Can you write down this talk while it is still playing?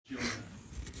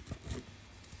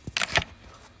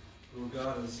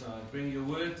God, as I bring your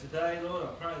word today, Lord,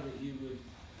 I pray that you would,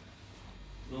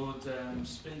 Lord,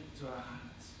 speak to our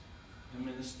hearts and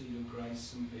minister your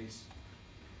grace and peace.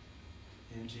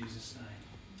 In Jesus'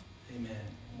 name, amen.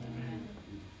 Amen.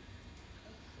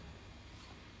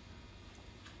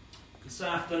 This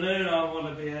afternoon I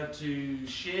want to be able to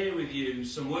share with you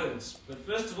some words. But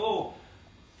first of all,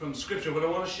 from Scripture, but I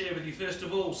want to share with you first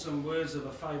of all some words of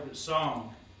a favourite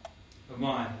song of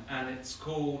mine. And it's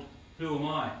called Who Am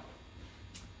I?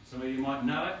 Some of you might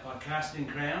know it by Casting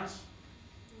Crowns.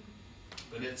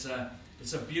 But it's a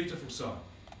beautiful song.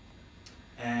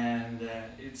 And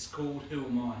it's called Who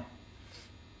Am I?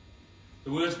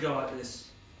 The words go like this.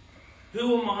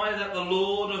 Who am I that the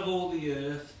Lord of all the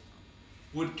earth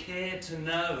would care to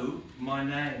know my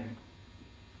name?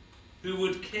 Who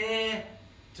would care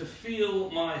to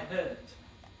feel my hurt?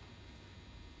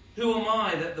 Who am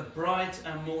I that the bright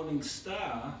and morning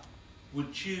star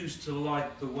would choose to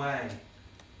light the way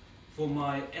for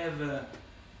my ever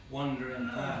wandering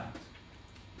heart?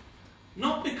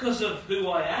 Not because of who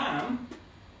I am,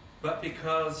 but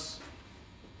because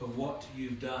of what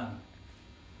you've done.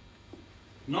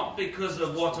 Not because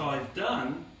of what I've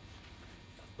done,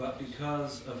 but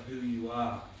because of who you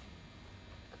are.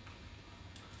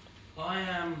 I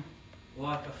am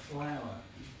like a flower,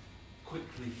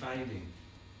 quickly fading.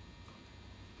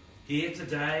 Here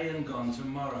today and gone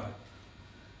tomorrow.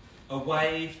 A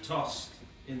wave tossed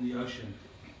in the ocean.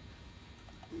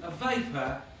 A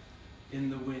vapour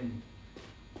in the wind.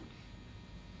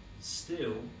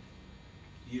 Still,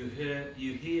 you hear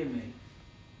me.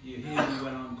 You hear me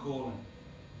when I'm calling.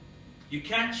 You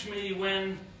catch me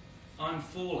when I'm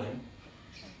falling.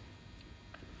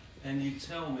 And you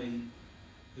tell me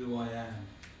who I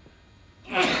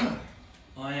am.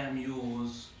 I am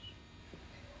yours.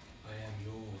 I am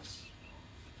yours.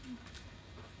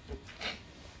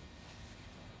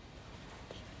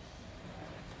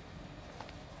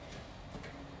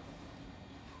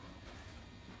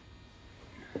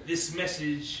 This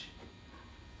message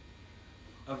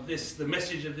of this, the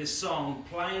message of this song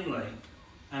plainly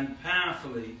and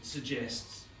powerfully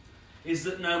suggests is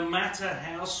that no matter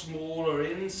how small or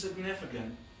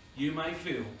insignificant you may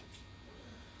feel,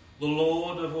 the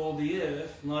Lord of all the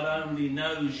earth not only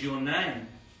knows your name,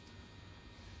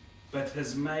 but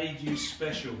has made you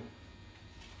special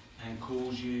and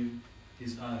calls you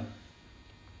his own.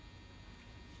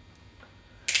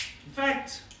 In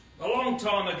fact, a long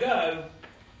time ago,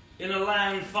 in a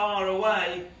land far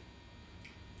away,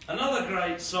 another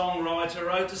great songwriter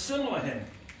wrote a similar hymn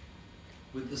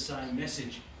with the same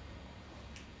message.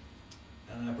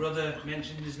 And our brother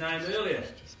mentioned his name earlier,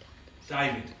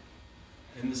 David,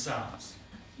 in the Psalms.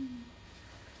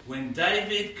 When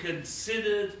David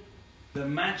considered the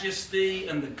majesty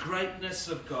and the greatness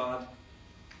of God,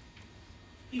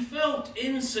 he felt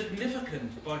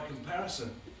insignificant by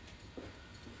comparison.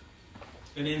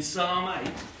 And in Psalm 8,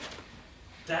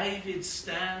 David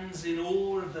stands in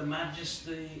awe of the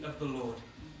majesty of the Lord.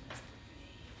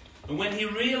 And when he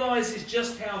realises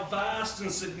just how vast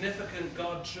and significant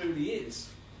God truly is,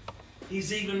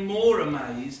 he's even more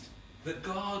amazed that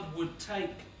God would take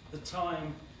the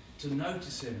time to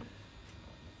notice him,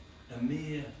 a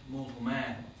mere mortal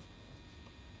man.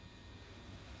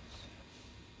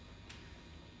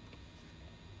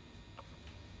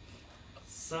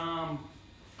 Psalm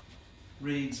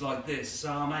reads like this,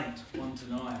 Psalm 8,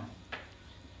 1-9.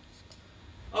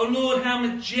 O Lord, how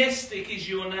majestic is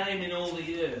your name in all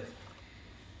the earth.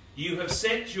 You have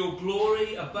set your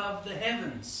glory above the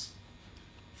heavens.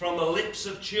 From the lips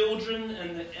of children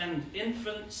and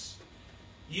infants,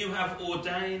 you have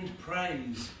ordained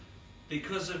praise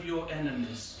because of your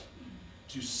enemies,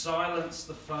 to silence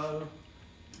the foe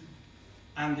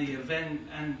and the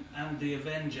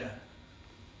avenger.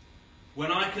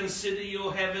 When I consider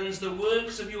your heavens, the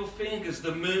works of your fingers,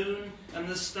 the moon and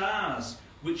the stars,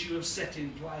 which you have set in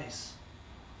place.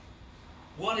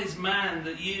 What is man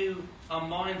that you are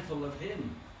mindful of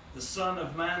him? The Son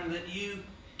of Man that you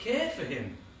care for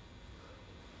him?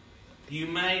 You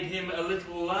made him a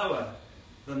little lower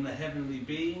than the heavenly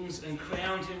beings and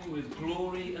crowned him with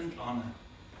glory and honour.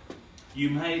 You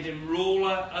made him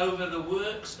ruler over the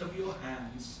works of your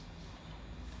hands.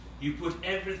 You put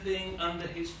everything under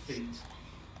his feet,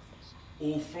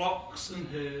 all flocks and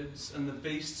herds and the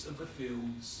beasts of the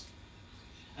fields,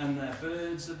 and the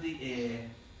birds of the air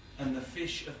and the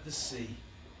fish of the sea,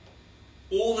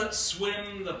 all that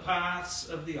swim the paths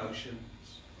of the oceans.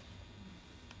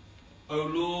 O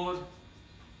Lord,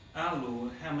 our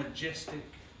Lord, how majestic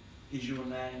is your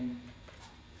name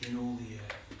in all the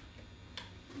earth.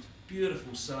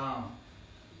 Beautiful psalm.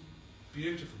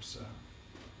 Beautiful psalm.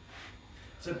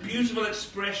 It's a beautiful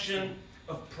expression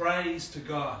of praise to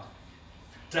God.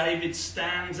 David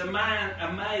stands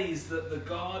amazed that the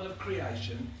God of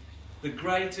creation, the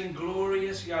great and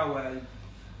glorious Yahweh,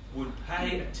 would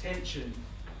pay attention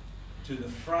to the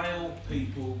frail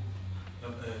people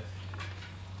of earth.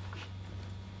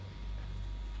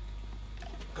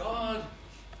 God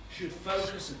should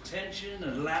focus attention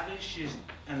and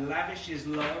lavish his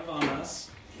love on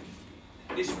us.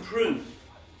 It's proof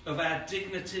of our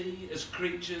dignity as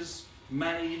creatures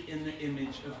made in the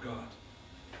image of God.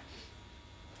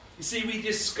 You see, we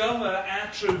discover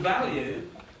our true value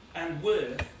and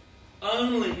worth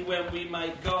only when we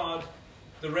make God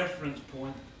the reference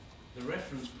point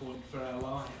for our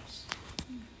lives.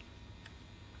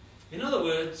 In other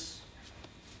words,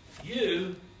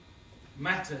 you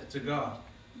matter to God.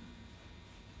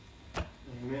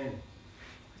 Amen.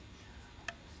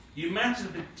 You matter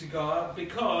to God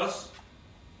because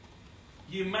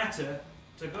you matter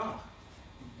to God.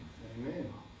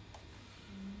 Amen.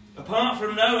 Apart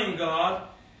from knowing God,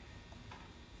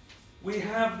 we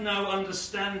have no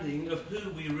understanding of who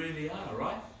we really are,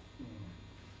 right?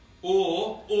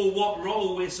 Or what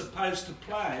role we're supposed to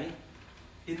play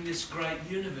in this great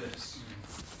universe.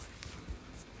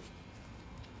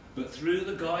 But through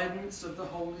the guidance of the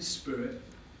Holy Spirit,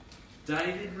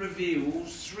 David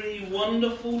reveals three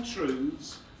wonderful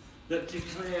truths that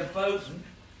declare both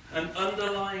an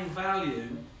underlying value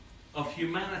of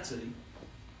humanity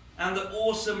and the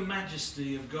awesome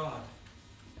majesty of God.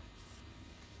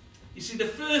 You see, the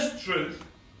first truth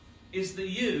is that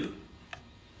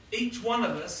each one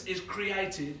of us, is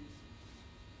created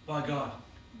by God.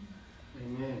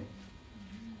 Amen.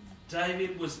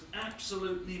 David was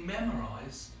absolutely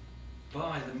memorized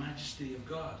by the majesty of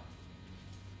God.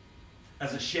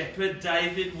 As a shepherd,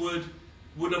 David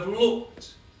would have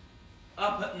looked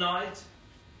up at night,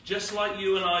 just like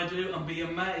you and I do, and be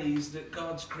amazed at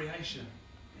God's creation.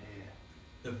 Yeah.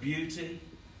 The beauty,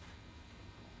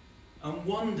 and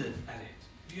wondered at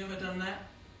it. Have you ever done that?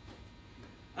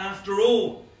 After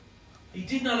all, he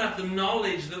did not have the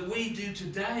knowledge that we do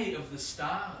today of the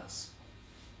stars,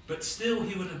 but still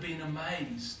he would have been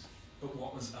amazed at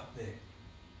what was up there.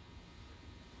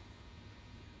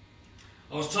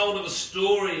 I was told of a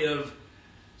story of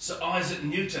Sir Isaac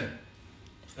Newton,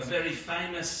 a very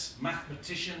famous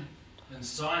mathematician and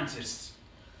scientist.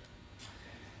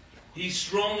 He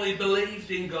strongly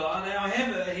believed in God.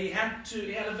 However, he had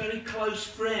a very close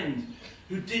friend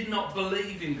who did not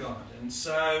believe in God. And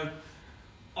so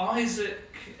Isaac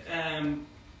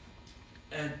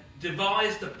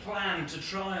devised a plan to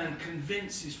try and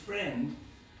convince his friend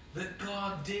that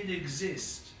God did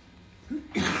exist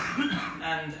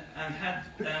and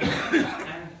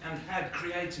had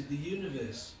created the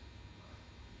universe.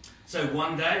 So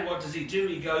one day, what does he do?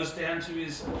 He goes down to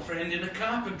his friend in a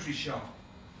carpentry shop,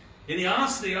 and he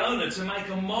asks the owner to make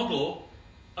a model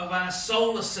of our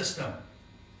solar system.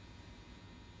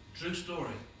 True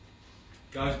story.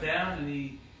 Goes down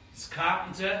and his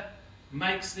carpenter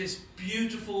makes this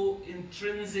beautiful,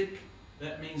 intrinsic,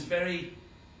 that means very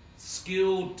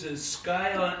skilled to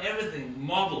scale and everything,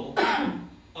 model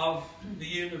of the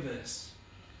universe.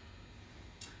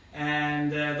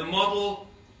 And the model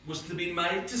was to be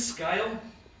made to scale.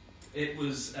 It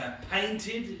was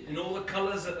painted in all the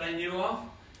colours that they knew of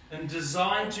and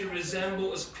designed to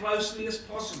resemble as closely as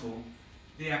possible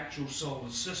the actual solar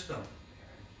system.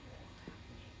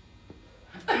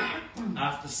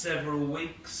 After several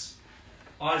weeks,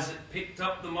 Isaac picked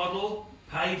up the model,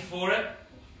 paid for it,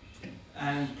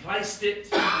 and placed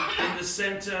it in the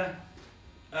centre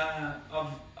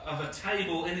of a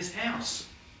table in his house.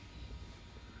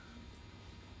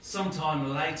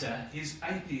 Sometime later, his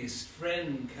atheist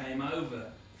friend came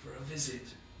over for a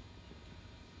visit.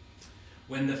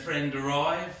 When the friend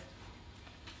arrived,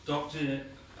 Dr.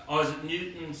 Isaac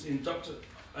Newton's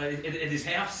at his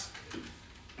house,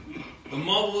 the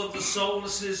model of the solar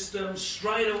system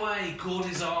straight away caught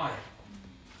his eye.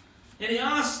 And he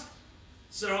asked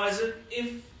Sir Isaac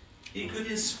if he could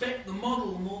inspect the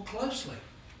model more closely.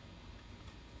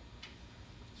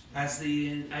 As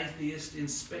the atheist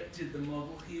inspected the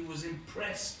model, he was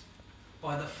impressed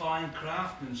by the fine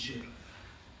craftsmanship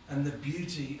and the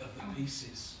beauty of the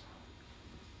pieces.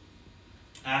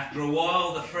 After a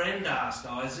while, the friend asked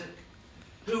Isaac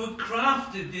who had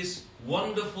crafted this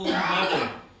wonderful model.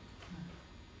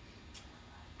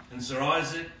 And Sir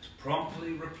Isaac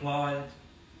promptly replied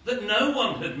that no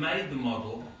one had made the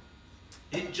model.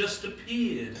 It just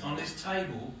appeared on his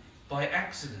table by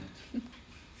accident.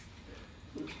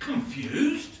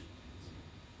 Confused,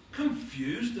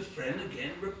 the friend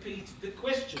again repeated the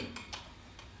question.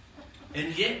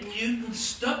 And yet Newton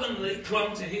stubbornly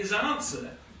clung to his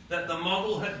answer that the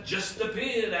model had just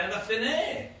appeared out of thin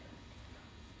air.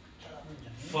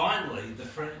 Finally, the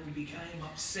friend became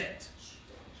upset,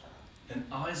 and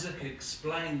Isaac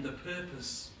explained the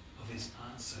purpose of his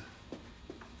answer.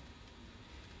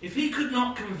 If he could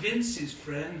not convince his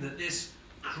friend that this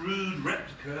crude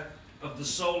replica of the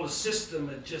solar system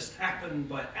had just happened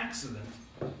by accident,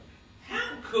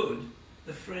 how could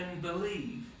the friend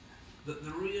believe that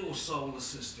the real solar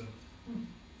system,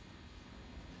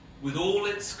 with all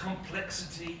its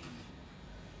complexity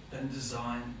and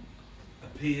design,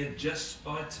 appeared just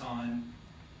by time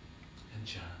and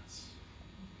chance?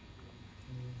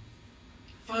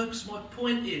 Folks, my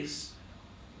point is,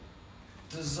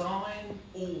 design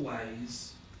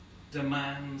always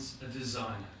demands a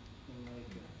designer.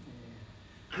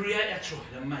 That's right,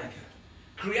 a maker.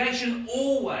 Creation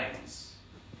always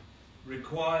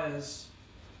requires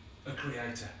a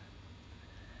creator.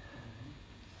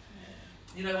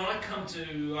 You know, when I come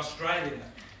to Australia,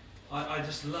 I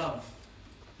just love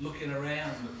looking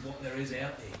around at what there is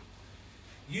out there.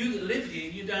 You that live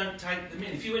here, you don't take them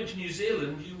in. If you went to New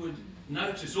Zealand, you would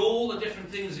notice all the different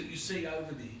things that you see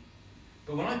over there.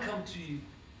 But when I come to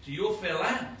your fair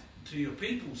land, to your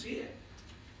peoples here,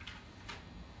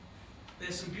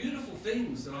 there's some beautiful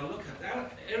things that I look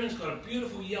at. Erin's got a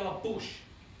beautiful yellow bush.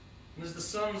 And as the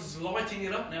sun's lighting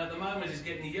it up now, at the moment it's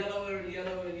getting yellower and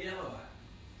yellower and yellower.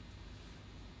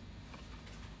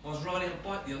 I was riding a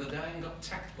bike the other day and got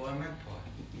attacked by a magpie.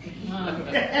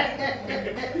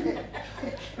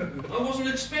 I wasn't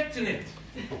expecting it.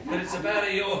 But it's about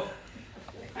a year.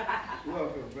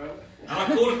 Welcome, brother. And I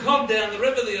caught a cod down the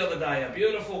river the other day, a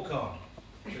beautiful cod.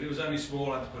 But it was only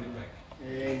small, I had to put it back.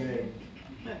 Amen.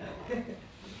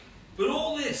 But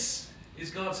all this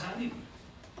is God's handiwork.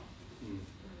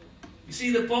 You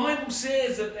see, the Bible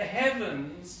says that the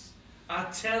heavens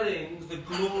are telling the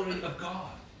glory of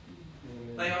God.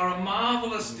 They are a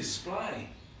marvellous display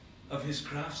of his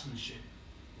craftsmanship.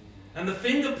 And the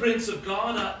fingerprints of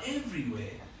God are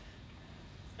everywhere.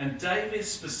 And David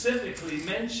specifically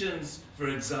mentions, for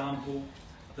example,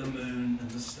 the moon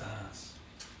and the stars.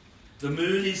 The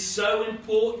moon is so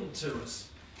important to us.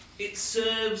 It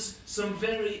serves some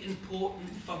very important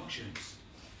functions.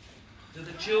 Do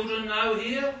the children know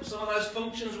here some of those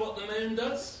functions, what the moon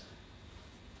does?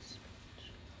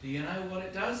 Do you know what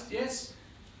it does? Yes?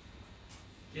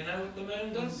 Do you know what the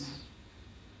moon does?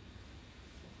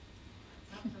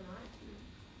 Up the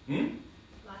night.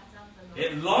 Lights up the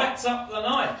night. It lights up the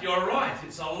night. You're right.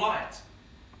 It's a light.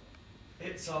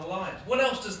 It's a light. What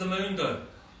else does the moon do?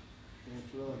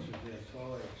 Influences their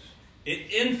tides.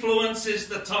 It influences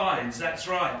the tides. That's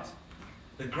right.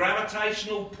 The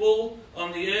gravitational pull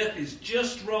on the earth is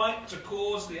just right to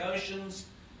cause the oceans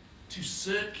to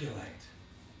circulate.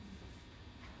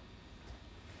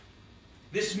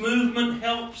 This movement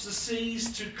helps the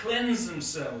seas to cleanse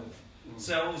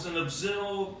themselves and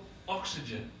absorb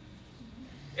oxygen.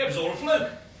 It was all a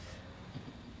fluke.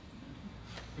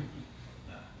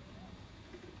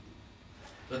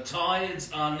 The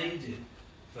tides are needed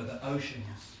for the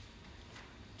oceans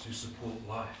to support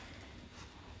life.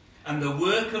 And the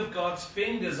work of God's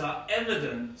fingers are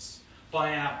evidenced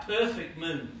by our perfect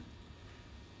moon.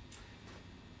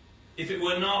 If it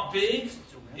were not big,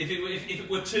 if it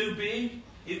were too big,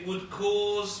 it would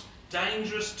cause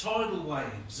dangerous tidal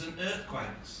waves and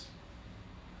earthquakes.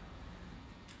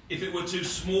 If it were too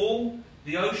small,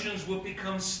 the oceans would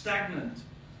become stagnant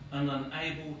and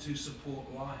unable to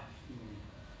support life.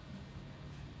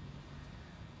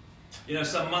 You know,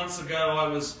 some months ago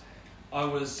I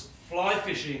was fly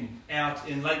fishing out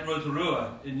in Lake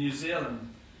Rotorua in New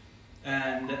Zealand,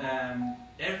 and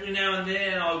every now and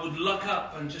then I would look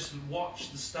up and just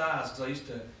watch the stars, because I used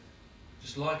to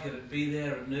just like it to be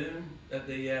there at noon, at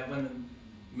the when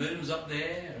the moon's up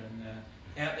there, and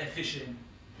out there fishing.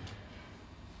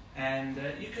 And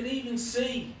you could even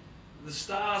see the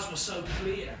stars were so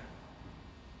clear,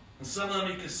 and some of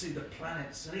them you could see the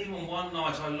planets. And even one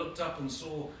night I looked up and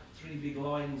saw 3 big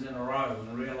lines in a row, and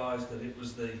I realised that it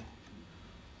was the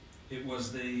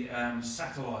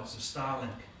satellites of Starlink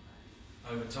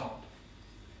over top.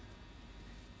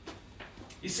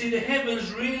 You see, the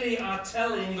heavens really are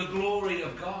telling the glory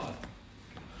of God.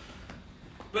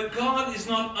 But God is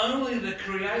not only the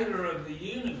creator of the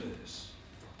universe,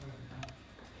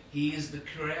 he is the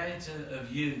creator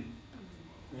of you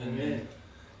and me.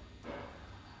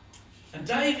 And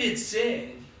David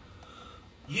said,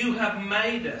 "You have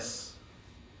made us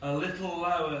a little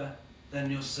lower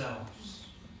than yourselves."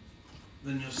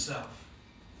 Than yourself.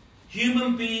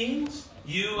 Human beings,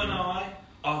 you and I,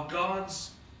 are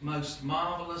God's most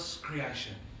marvellous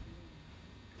creation.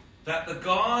 that the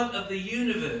God of the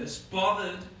universe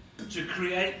bothered to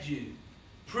create you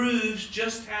proves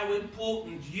just how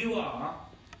important you are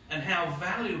and how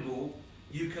valuable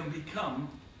you can become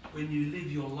when you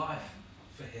live your life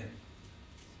for Him.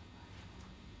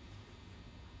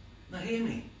 Now hear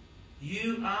me.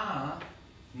 You are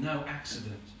no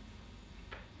accident.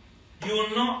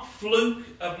 You're not fluke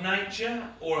of nature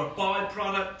or a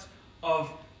byproduct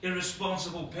of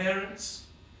irresponsible parents.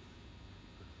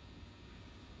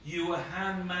 You were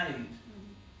handmade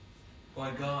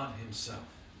by God Himself.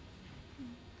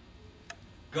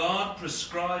 God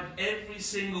prescribed every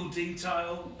single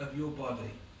detail of your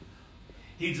body.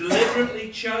 He deliberately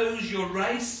chose your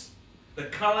race, the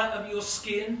colour of your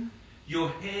skin, your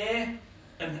hair,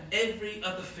 and every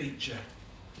other feature.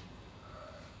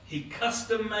 He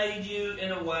custom made you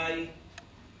in a way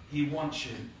He wants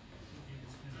you.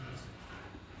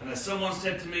 And as someone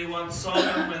said to me once,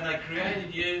 Simon, when they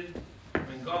created you,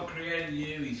 when God created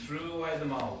you, He threw away the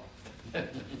mold.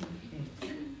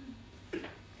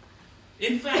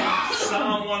 In fact,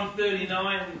 Psalm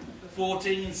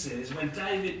 139:14 says, when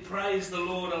David praised the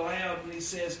Lord aloud, and he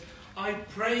says, I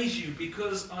praise you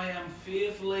because I am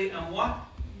fearfully and what?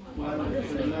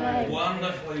 Wonderfully made.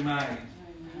 Wonderfully made.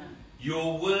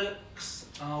 Your works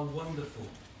are wonderful.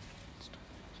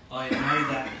 I know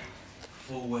that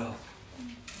full well.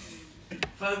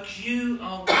 Folks, you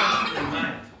are wonderfully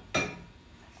made.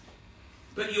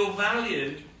 But your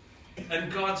value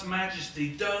and God's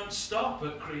majesty don't stop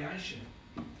at creation.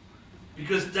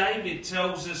 Because David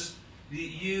tells us that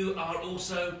you are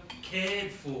also cared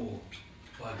for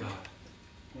by God.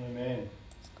 Amen.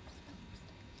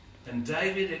 And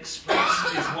David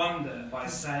expresses his wonder by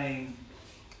saying,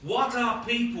 what are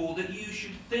people that you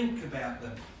should think about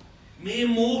them? Mere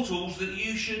mortals that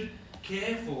you should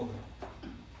care for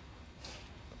them.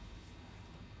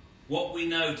 What we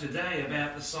know today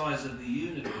about the size of the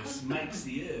universe makes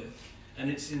the earth and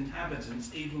its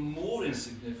inhabitants even more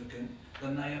insignificant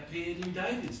than they appeared in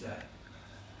David's day.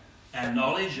 Our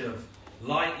knowledge of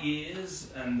light years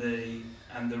and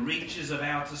the reaches of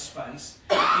outer space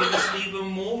give us even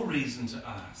more reason to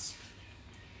ask,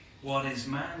 what is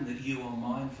man that you are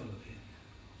mindful of him?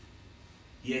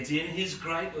 Yet in His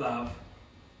great love,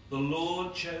 the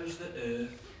Lord chose the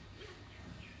earth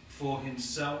for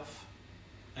Himself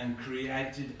and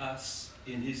created us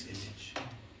in His image.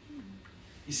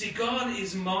 You see, God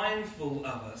is mindful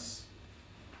of us,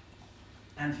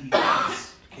 and He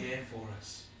does care for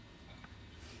us.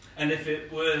 And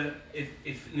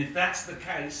if that's the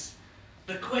case,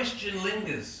 the question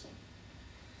lingers.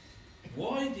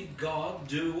 Why did God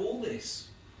do all this?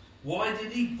 Why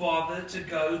did He bother to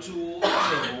go to all the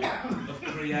trouble of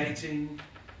creating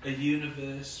a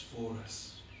universe for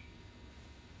us?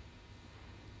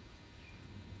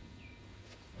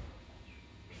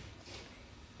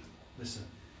 Listen,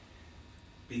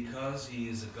 because He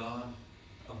is a God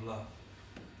of love.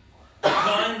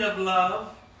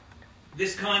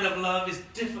 This kind of love is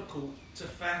difficult to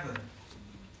fathom,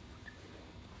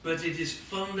 but it is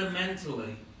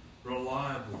fundamentally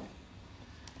reliable.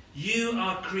 You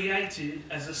are created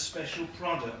as a special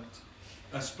product,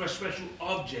 a special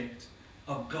object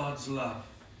of God's love.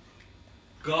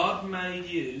 God made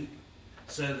you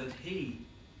so that He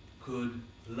could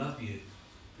love you.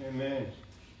 Amen.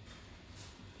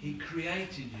 He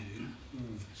created you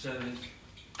so that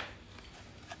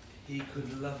He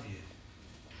could love you.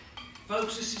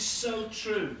 Folks, this is so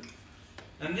true.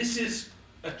 And this is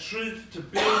a truth to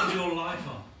build your life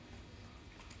on.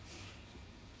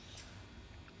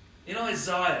 In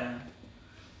Isaiah,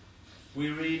 we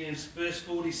read in verse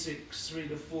 46,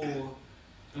 3-4,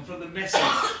 and from the Message,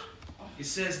 it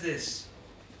says this: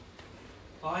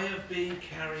 I have been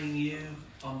carrying you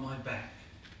on my back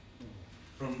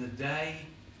from the day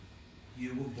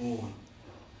you were born.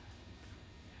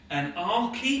 And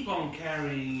I'll keep on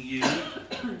carrying you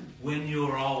when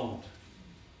you're old.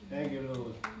 Thank you,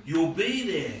 Lord. You'll be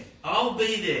there. I'll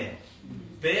be there,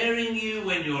 bearing you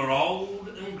when you're old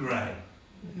and grey.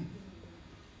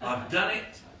 I've done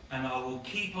it, and I will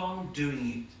keep on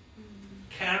doing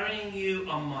it, carrying you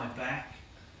on my back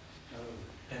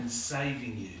and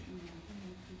saving you.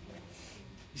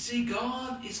 You see,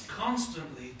 God is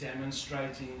constantly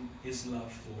demonstrating His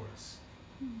love for us,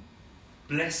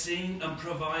 blessing and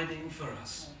providing for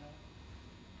us.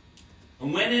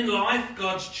 And when in life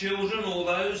God's children, or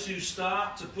those who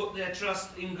start to put their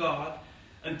trust in God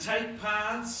and take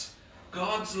paths,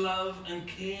 God's love and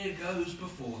care goes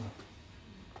before them.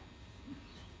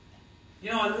 You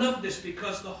know, I love this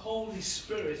because the Holy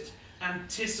Spirit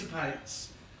anticipates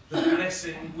the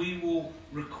blessing we will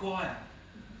require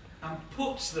and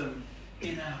puts them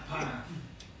in our path.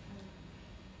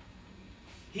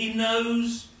 He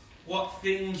knows what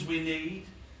things we need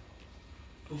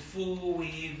before we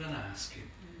even ask Him.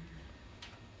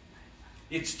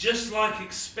 It's just like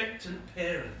expectant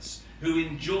parents who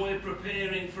enjoy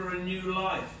preparing for a new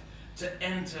life to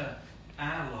enter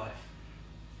our life.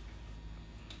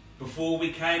 Before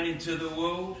we came into the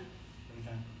world,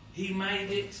 He made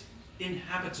it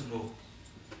inhabitable.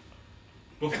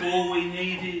 Before we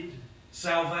needed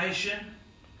salvation,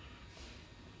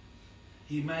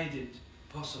 He made it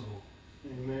possible.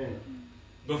 Amen.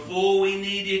 Before we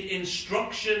needed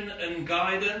instruction and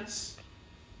guidance,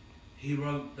 He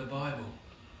wrote the Bible.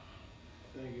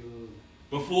 Thank you, Lord.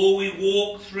 Before we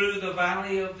walk through the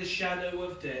valley of the shadow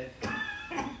of death,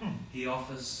 He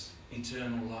offers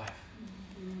eternal life.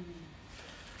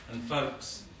 And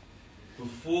folks,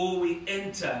 before we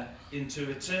enter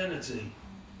into eternity,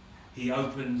 He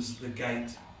opens the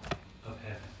gate of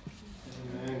heaven.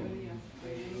 Amen.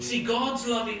 See, God's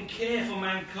loving care for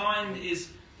mankind is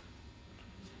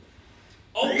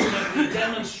ultimately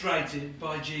demonstrated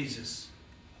by Jesus,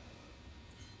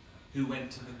 who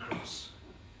went to the cross.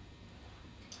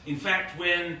 In fact,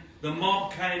 when the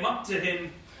mob came up to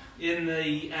Him in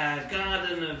the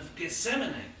Garden of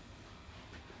Gethsemane,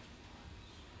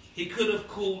 He could have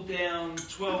called down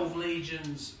 12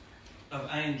 legions of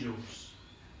angels.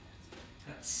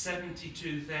 That's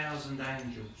 72,000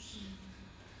 angels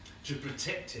to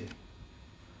protect Him.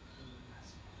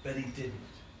 But He didn't.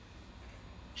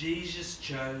 Jesus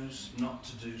chose not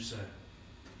to do so.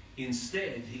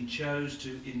 Instead, He chose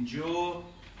to endure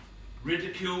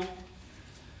ridicule,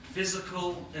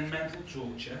 physical and mental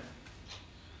torture.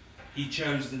 He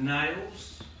chose the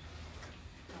nails.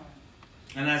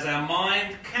 And as our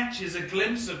mind catches a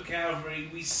glimpse of Calvary,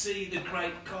 we see the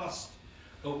great cost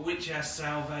at which our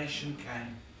salvation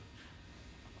came.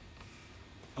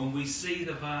 And we see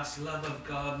the vast love of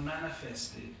God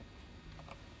manifested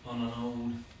on an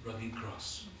old rugged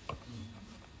cross.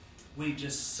 We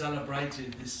just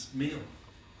celebrated this meal.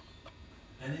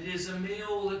 And it is a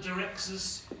meal that directs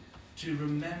us to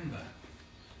remember.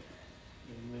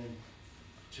 Amen.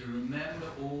 To remember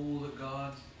all that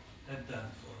God had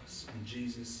done for us and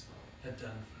Jesus had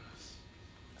done for us.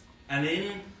 And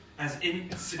as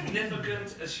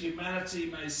insignificant as humanity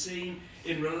may seem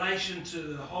in relation to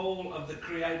the whole of the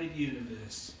created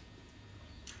universe,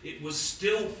 it was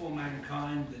still for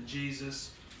mankind that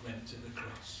Jesus went to the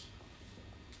cross.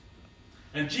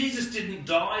 And Jesus didn't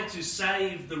die to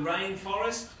save the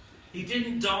rainforest. He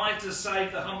didn't die to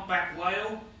save the humpback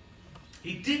whale.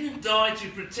 He didn't die to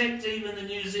protect even the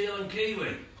New Zealand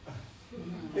kiwi.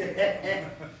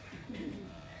 The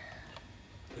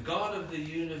God of the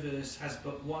universe has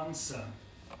but one Son.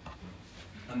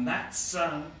 And that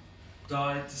Son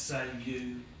died to save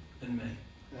you and me.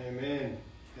 Amen.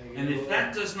 Thank you, And if Lord.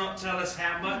 that does not tell us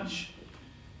how much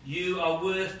you are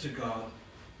worth to God,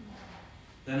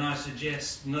 then I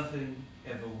suggest nothing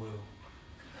ever will.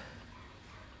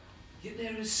 Yet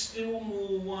there is still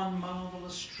more one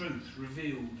marvellous truth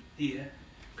revealed here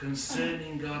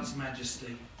concerning God's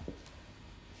majesty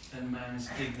and man's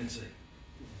dignity.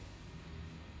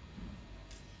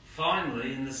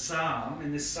 Finally, in this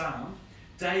psalm,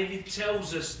 David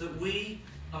tells us that we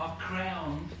are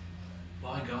crowned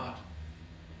by God.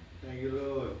 Thank you,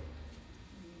 Lord.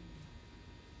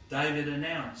 David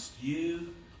announced,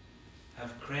 "You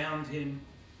have crowned him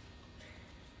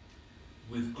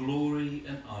with glory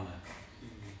and honour.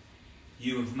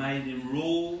 You have made him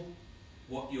rule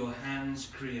what your hands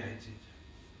created.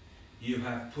 You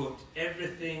have put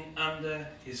everything under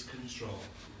his control.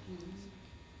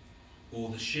 All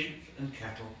the sheep and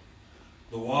cattle,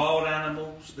 the wild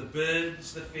animals, the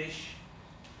birds, the fish,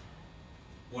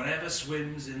 whatever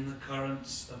swims in the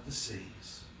currents of the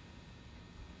seas."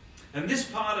 And this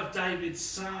part of David's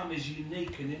psalm is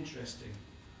unique and interesting.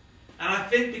 And I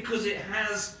think because it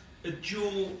has a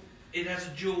dual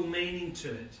meaning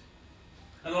to it.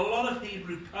 And a lot of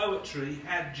Hebrew poetry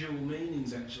had dual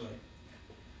meanings, actually.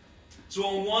 So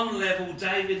on one level,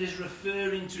 David is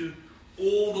referring to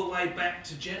all the way back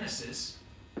to Genesis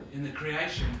in the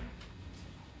creation,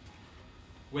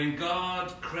 when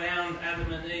God crowned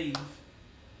Adam and Eve,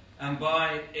 and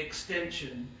by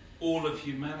extension all of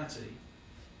humanity,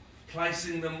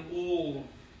 placing them all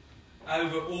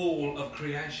over all of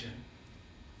creation.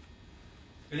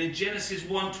 And in Genesis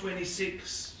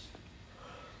 1:26,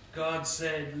 God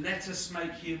said, "Let us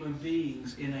make human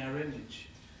beings in our image,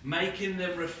 making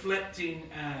them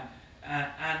reflecting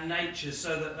our nature,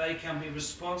 so that they can be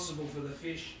responsible for the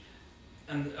fish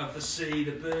and of the sea,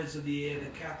 the birds of the air,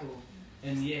 the cattle,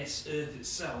 and yes, earth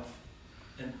itself,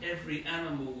 and every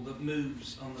animal that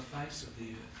moves on the face of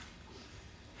the earth."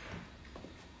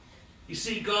 You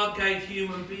see, God gave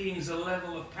human beings a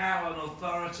level of power and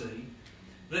authority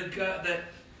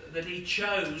that he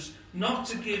chose not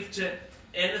to give to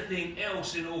anything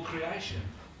else in all creation.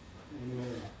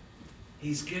 Amen.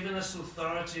 He's given us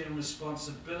authority and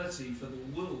responsibility for the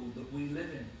world that we live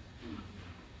in.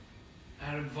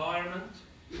 Our environment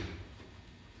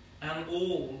and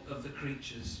all of the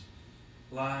creatures,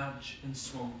 large and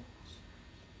small,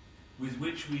 with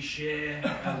which we share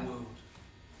our world.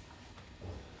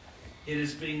 It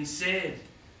has been said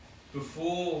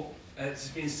before,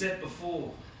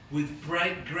 with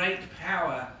great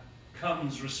power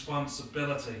comes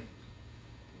responsibility.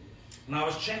 And I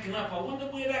was checking up, I wonder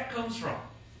where that comes from.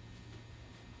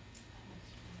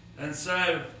 And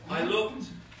so I looked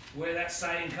where that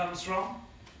saying comes from.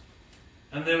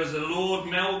 And there was a Lord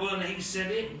Melbourne, he said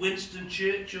it. Winston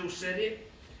Churchill said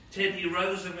it. Teddy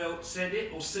Roosevelt said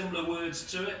it, or similar words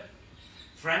to it.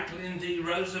 Franklin D.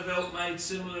 Roosevelt made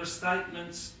similar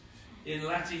statements in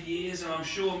latter years, and I'm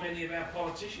sure many of our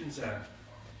politicians have.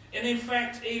 And in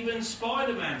fact, even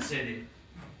Spider-Man said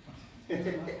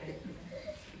it.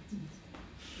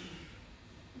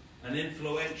 An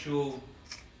influential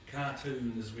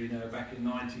cartoon, as we know, back in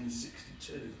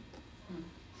 1962.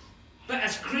 But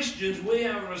as Christians, we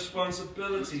have a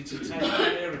responsibility to take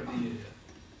care of the earth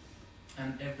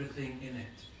and everything in it.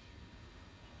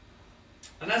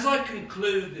 And as I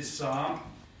conclude this psalm,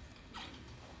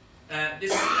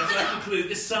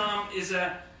 this psalm is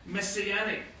a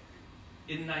messianic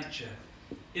in nature.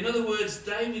 In other words,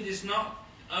 David is not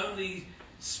only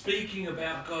speaking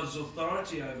about God's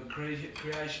authority over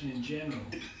creation in general,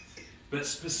 but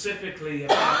specifically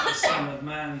about the Son of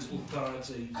Man's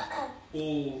authority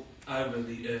all over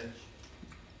the earth.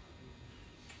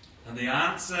 And the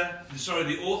author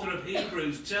of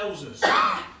Hebrews tells us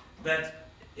that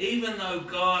even though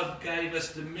God gave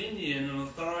us dominion and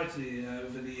authority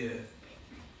over the earth,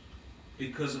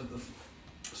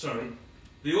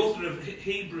 the author of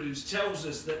Hebrews tells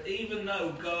us that even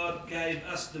though God gave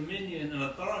us dominion and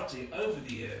authority over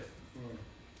the earth,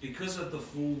 because of the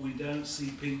fall, we don't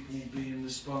see people being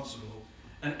responsible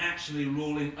and actually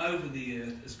ruling over the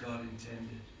earth as God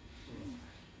intended.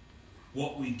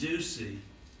 What we do see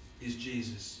is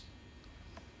Jesus,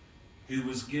 who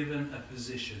was given a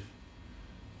position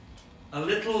a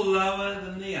little lower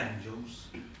than the angels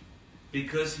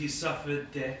because he suffered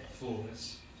death for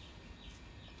us.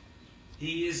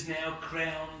 He is now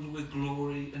crowned with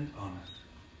glory and honour.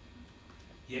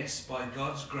 Yes, by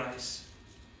God's grace,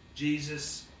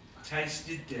 Jesus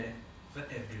tasted death for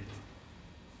everyone.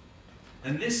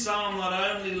 And this psalm not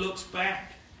only looks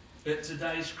back at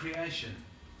today's creation,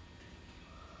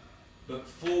 but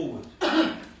forward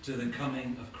to the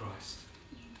coming of Christ.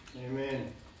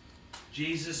 Amen.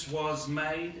 Jesus was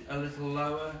made a little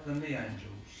lower than the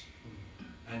angels,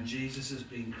 and Jesus has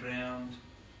been crowned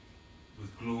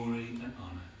with glory and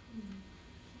honour.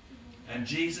 And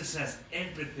Jesus has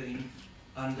everything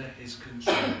under his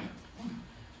control.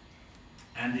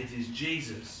 And it is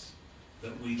Jesus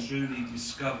that we truly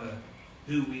discover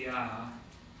who we are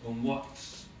and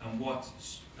what's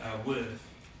our worth.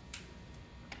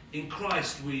 In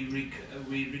Christ we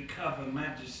recover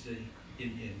majesty in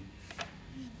him.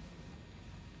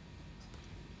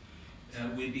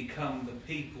 We become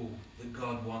the people that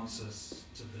God wants us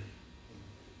to be.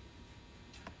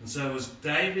 And so as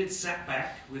David sat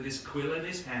back with his quill in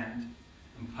his hand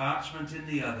and parchment in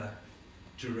the other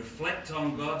to reflect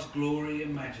on God's glory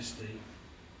and majesty,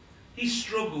 he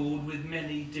struggled with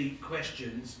many deep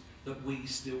questions that we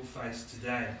still face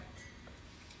today.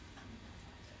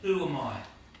 Who am I?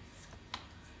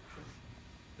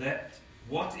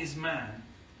 What is man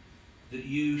that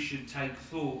you should take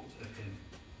thought of him?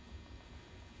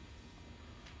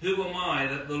 Who am I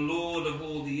that the Lord of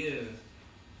all the earth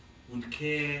would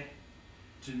care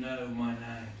to know my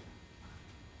name?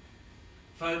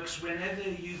 Folks, whenever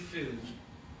you feel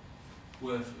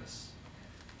worthless,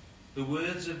 the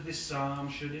words of this psalm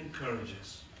should encourage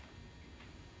us.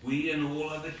 We and all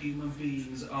other human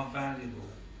beings are valuable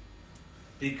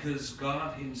because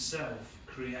God himself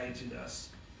created us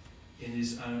in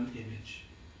his own image.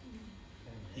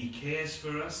 He cares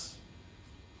for us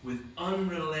with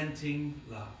unrelenting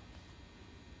love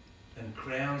and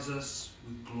crowns us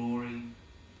with glory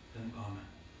and honour.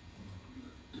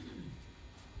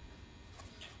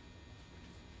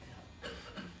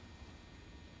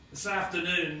 This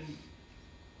afternoon,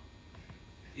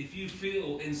 if you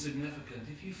feel insignificant,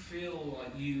 if you feel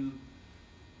like you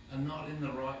are not in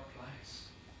the right place,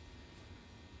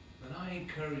 then I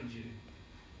encourage you,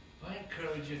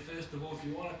 first of all, if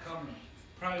you want to come and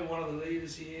pray with one of the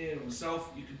leaders here, or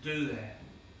myself, you could do that.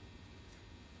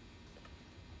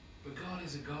 But God God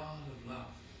is a God of love.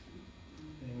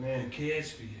 Amen. Who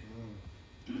cares for you.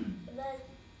 Amen.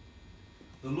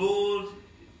 The Lord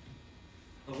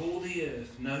of all the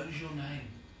earth knows your name.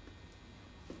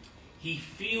 He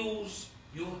feels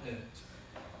your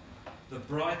hurt. The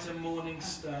brighter morning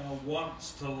star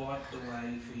wants to light the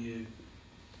way for you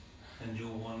and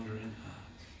your wandering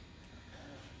heart.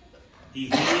 He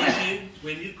hears you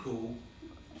when you call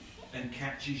and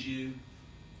catches you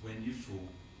when you fall.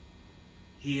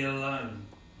 He alone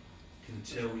can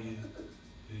tell you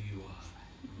who you are.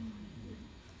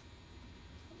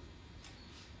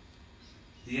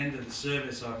 At the end of the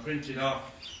service, I printed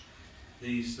off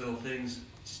these little things.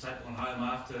 Just take one home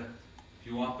after if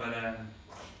you want, but I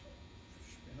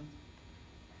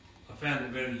found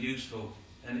it very useful.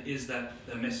 And it is that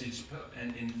the message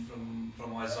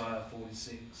from Isaiah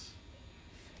 46.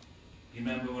 You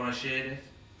remember when I shared it?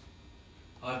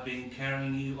 I've been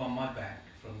carrying you on my back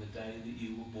from the day that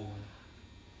you were born,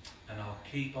 and I'll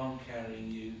keep on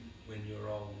carrying you when you're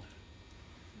old.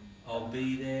 I'll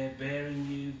be there bearing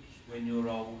you when you're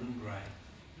old and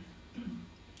grey.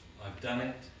 I've done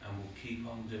it and will keep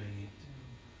on doing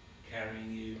it,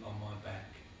 carrying you on my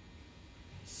back,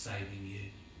 saving you.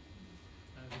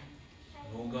 And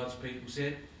all God's people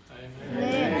said, Amen.